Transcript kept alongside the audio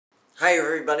Hi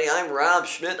everybody, I'm Rob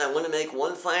Schmidt and I want to make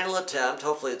one final attempt,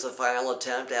 hopefully it's a final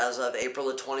attempt as of April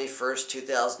the 21st,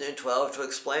 2012, to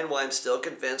explain why I'm still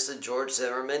convinced that George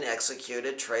Zimmerman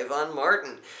executed Trayvon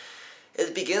Martin.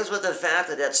 It begins with the fact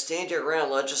that stand your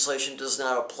ground legislation does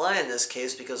not apply in this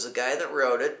case because the guy that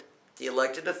wrote it, the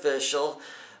elected official,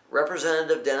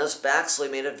 Representative Dennis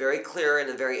Baxley, made it very clear in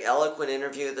a very eloquent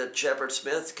interview that Shepard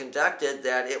Smith conducted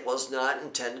that it was not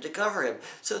intended to cover him.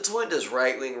 Since when does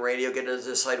right-wing radio get to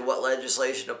decide what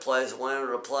legislation applies and when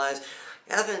it applies?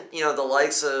 Haven't, the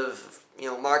likes of,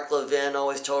 Mark Levin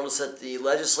always told us that the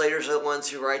legislators are the ones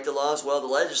who write the laws? Well, the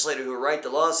legislator who write the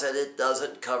law said it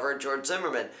doesn't cover George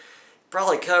Zimmerman.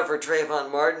 Probably covered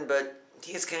Trayvon Martin, but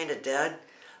he's kind of dead.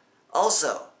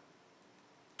 Also,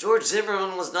 George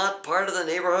Zimmerman was not part of the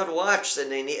Neighborhood Watch,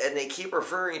 and they keep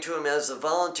referring to him as a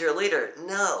volunteer leader.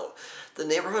 No, the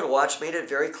Neighborhood Watch made it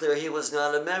very clear he was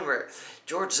not a member.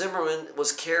 George Zimmerman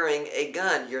was carrying a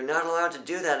gun. You're not allowed to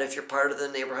do that if you're part of the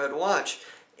Neighborhood Watch.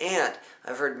 And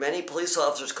I've heard many police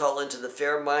officers call into the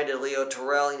fair-minded Leo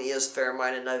Terrell, and he is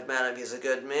fair-minded, and I've met him. He's a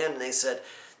good man, and they said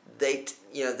they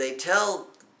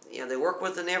work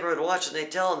with the Neighborhood Watch, and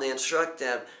they instruct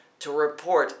them to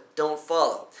report, don't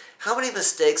follow. How many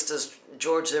mistakes does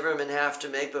George Zimmerman have to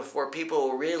make before people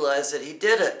will realize that he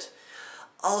did it?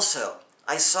 Also,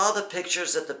 I saw the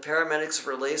pictures that the paramedics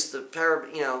released,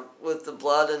 with the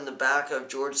blood in the back of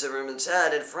George Zimmerman's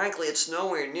head, and frankly, it's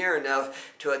nowhere near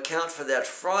enough to account for that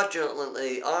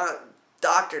fraudulently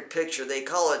doctored picture. They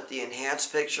call it the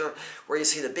enhanced picture, where you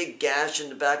see the big gash in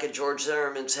the back of George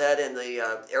Zimmerman's head and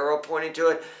the arrow pointing to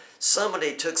it.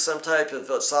 Somebody took some type of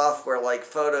software like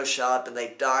Photoshop and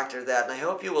they doctored that. And I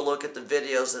hope you will look at the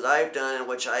videos that I've done in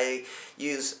which I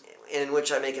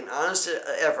make an honest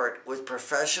effort with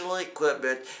professional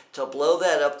equipment to blow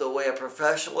that up the way a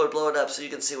professional would blow it up so you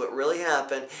can see what really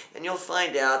happened. And you'll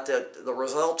find out that the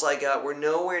results I got were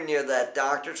nowhere near that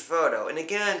doctored photo. And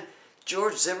again,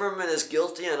 George Zimmerman is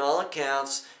guilty on all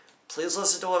accounts. Please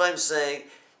listen to what I'm saying.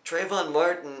 Trayvon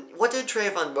Martin, what did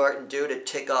Trayvon Martin do to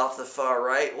tick off the far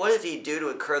right? What did he do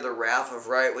to incur the wrath of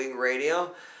right-wing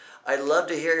radio? I'd love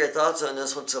to hear your thoughts on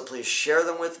this one, so please share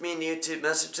them with me in the YouTube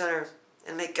Message Center.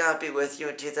 And may God be with you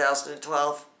in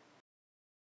 2012.